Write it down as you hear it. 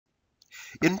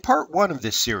In part 1 of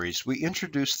this series, we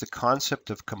introduced the concept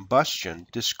of combustion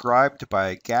described by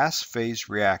a gas phase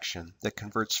reaction that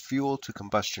converts fuel to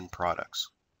combustion products.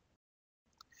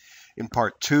 In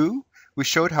part 2, we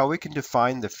showed how we can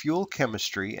define the fuel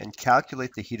chemistry and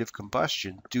calculate the heat of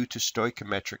combustion due to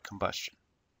stoichiometric combustion.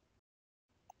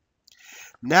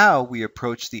 Now we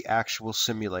approach the actual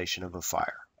simulation of a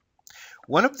fire.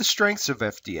 One of the strengths of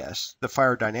FDS, the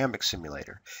Fire Dynamics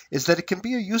Simulator, is that it can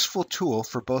be a useful tool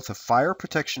for both a fire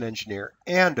protection engineer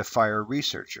and a fire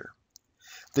researcher.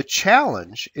 The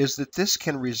challenge is that this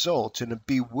can result in a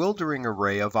bewildering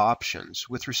array of options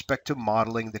with respect to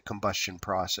modeling the combustion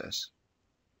process.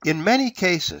 In many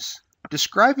cases,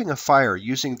 describing a fire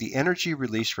using the energy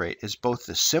release rate is both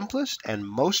the simplest and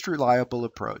most reliable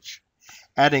approach.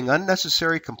 Adding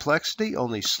unnecessary complexity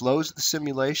only slows the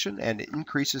simulation and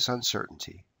increases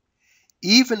uncertainty.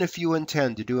 Even if you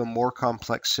intend to do a more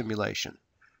complex simulation,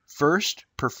 first,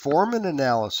 perform an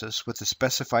analysis with the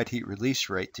specified heat release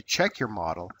rate to check your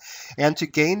model and to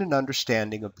gain an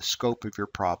understanding of the scope of your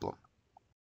problem.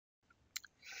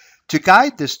 To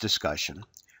guide this discussion,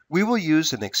 we will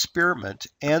use an experiment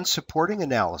and supporting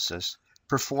analysis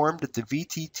performed at the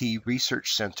VTT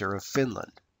Research Center of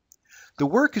Finland. The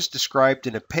work is described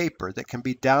in a paper that can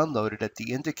be downloaded at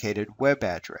the indicated web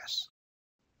address.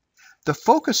 The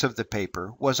focus of the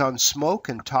paper was on smoke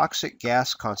and toxic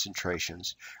gas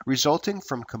concentrations resulting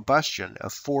from combustion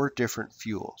of 4 different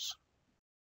fuels.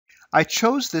 I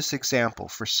chose this example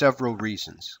for several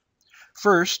reasons.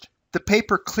 First, the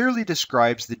paper clearly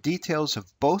describes the details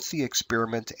of both the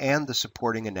experiment and the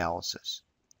supporting analysis.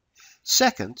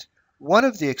 Second, one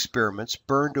of the experiments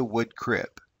burned a wood crib.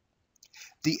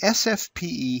 The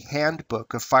SFPE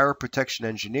Handbook of Fire Protection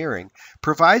Engineering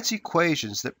provides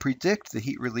equations that predict the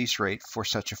heat release rate for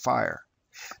such a fire.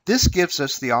 This gives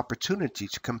us the opportunity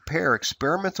to compare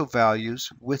experimental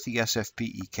values with the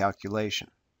SFPE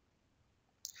calculation.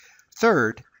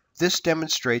 Third, this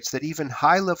demonstrates that even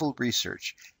high-level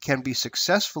research can be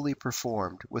successfully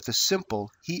performed with a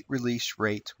simple heat release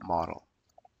rate model.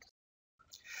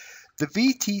 The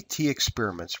VTT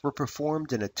experiments were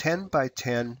performed in a 10 by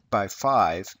 10 by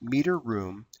 5 meter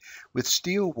room with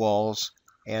steel walls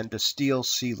and a steel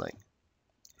ceiling.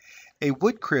 A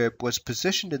wood crib was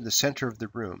positioned in the center of the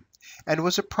room and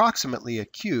was approximately a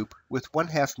cube with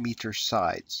 1/2 meter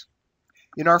sides.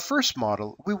 In our first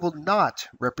model, we will not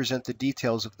represent the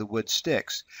details of the wood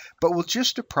sticks, but will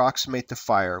just approximate the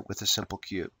fire with a simple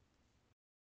cube.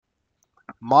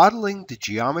 Modeling the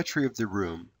geometry of the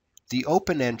room, the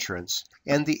open entrance,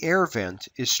 and the air vent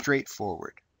is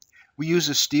straightforward. We use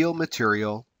a steel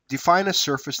material, define a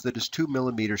surface that is 2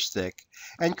 millimeters thick,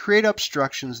 and create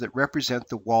obstructions that represent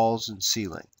the walls and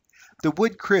ceiling. The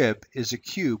wood crib is a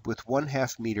cube with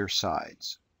 1/2 meter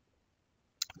sides.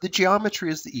 The geometry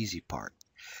is the easy part.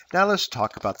 Now let's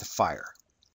talk about the fire.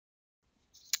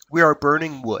 We are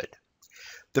burning wood.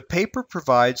 The paper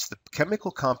provides the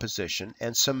chemical composition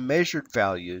and some measured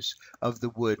values of the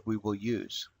wood we will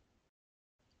use.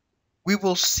 We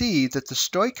will see that the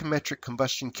stoichiometric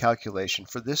combustion calculation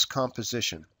for this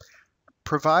composition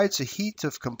provides a heat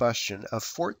of combustion of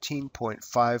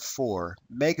 14.54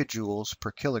 megajoules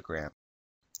per kilogram,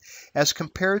 as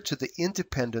compared to the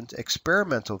independent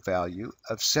experimental value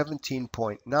of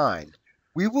 17.9.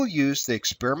 We will use the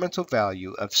experimental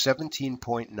value of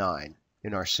 17.9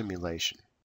 in our simulation.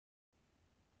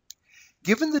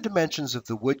 Given the dimensions of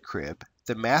the wood crib,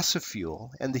 the mass of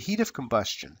fuel, and the heat of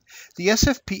combustion, the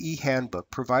SFPE Handbook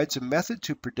provides a method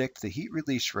to predict the heat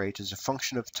release rate as a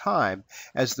function of time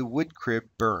as the wood crib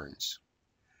burns.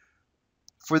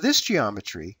 For this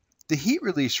geometry, the heat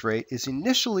release rate is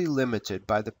initially limited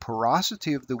by the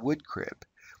porosity of the wood crib,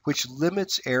 which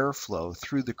limits airflow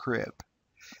through the crib.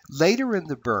 Later in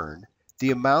the burn, the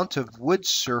amount of wood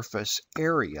surface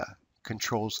area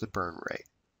controls the burn rate.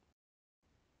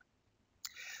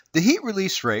 The heat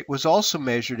release rate was also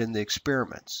measured in the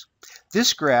experiments.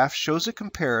 This graph shows a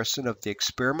comparison of the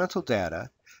experimental data,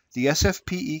 the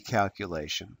SFPE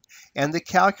calculation, and the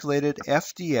calculated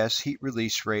FDS heat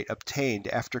release rate obtained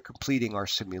after completing our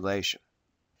simulation.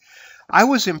 I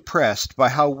was impressed by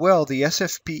how well the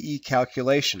SFPE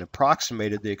calculation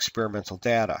approximated the experimental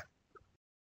data.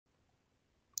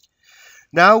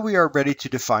 Now we are ready to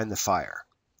define the fire.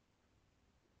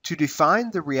 To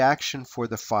define the reaction for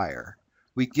the fire,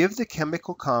 we give the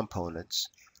chemical components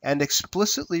and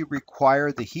explicitly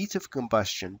require the heat of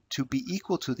combustion to be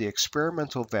equal to the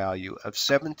experimental value of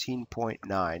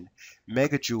 17.9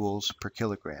 megajoules per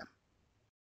kilogram.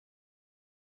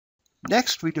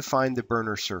 Next, we define the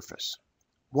burner surface.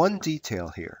 One detail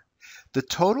here. The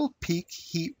total peak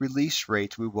heat release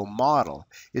rate we will model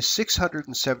is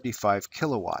 675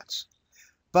 kilowatts,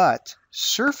 but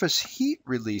surface heat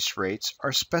release rates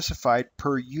are specified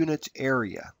per unit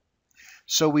area.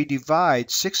 So we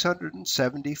divide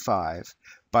 675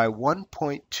 by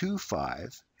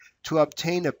 1.25 to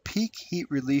obtain a peak heat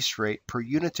release rate per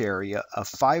unit area of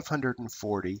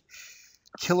 540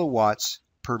 kilowatts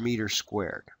per meter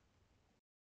squared.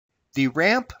 The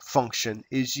ramp function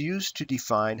is used to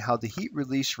define how the heat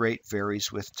release rate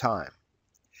varies with time.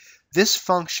 This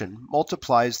function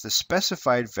multiplies the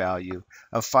specified value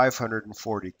of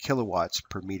 540 kilowatts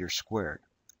per meter squared.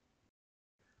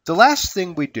 The last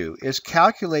thing we do is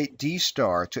calculate D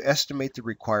star to estimate the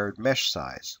required mesh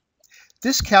size.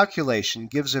 This calculation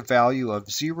gives a value of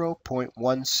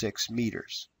 0.16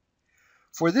 meters.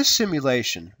 For this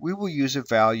simulation, we will use a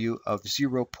value of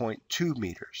 0.2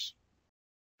 meters.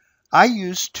 I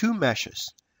used two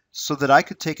meshes so that I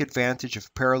could take advantage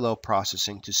of parallel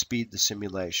processing to speed the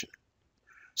simulation.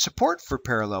 Support for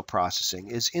parallel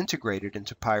processing is integrated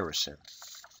into PyroSim.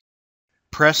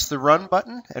 Press the Run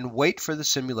button and wait for the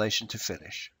simulation to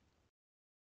finish.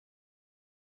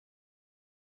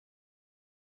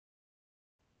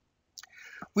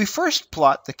 We first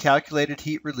plot the calculated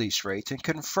heat release rate and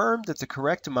confirm that the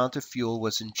correct amount of fuel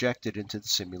was injected into the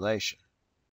simulation.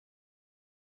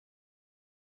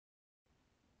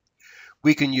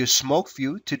 We can use Smoke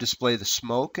View to display the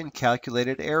smoke and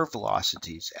calculated air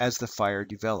velocities as the fire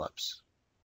develops.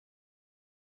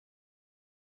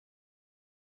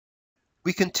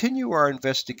 We continue our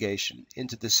investigation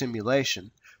into the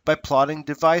simulation by plotting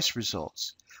device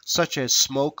results, such as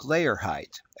smoke layer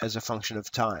height as a function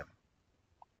of time.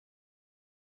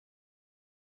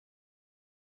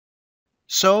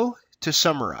 So, to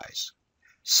summarize,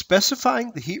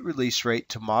 specifying the heat release rate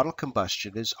to model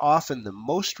combustion is often the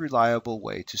most reliable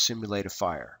way to simulate a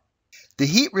fire. The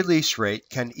heat release rate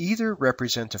can either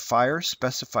represent a fire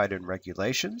specified in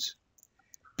regulations,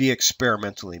 be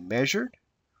experimentally measured,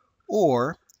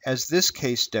 or, as this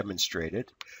case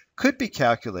demonstrated, could be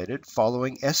calculated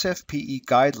following SFPE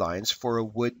guidelines for a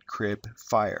wood crib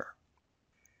fire.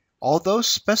 Although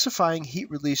specifying heat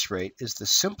release rate is the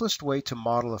simplest way to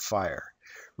model a fire,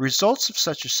 results of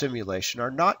such a simulation are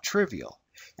not trivial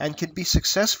and can be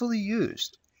successfully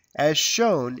used, as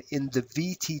shown in the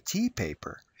VTT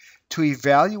paper, to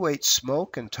evaluate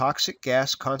smoke and toxic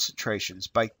gas concentrations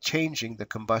by changing the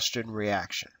combustion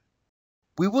reaction.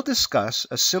 We will discuss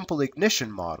a simple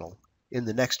ignition model in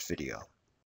the next video.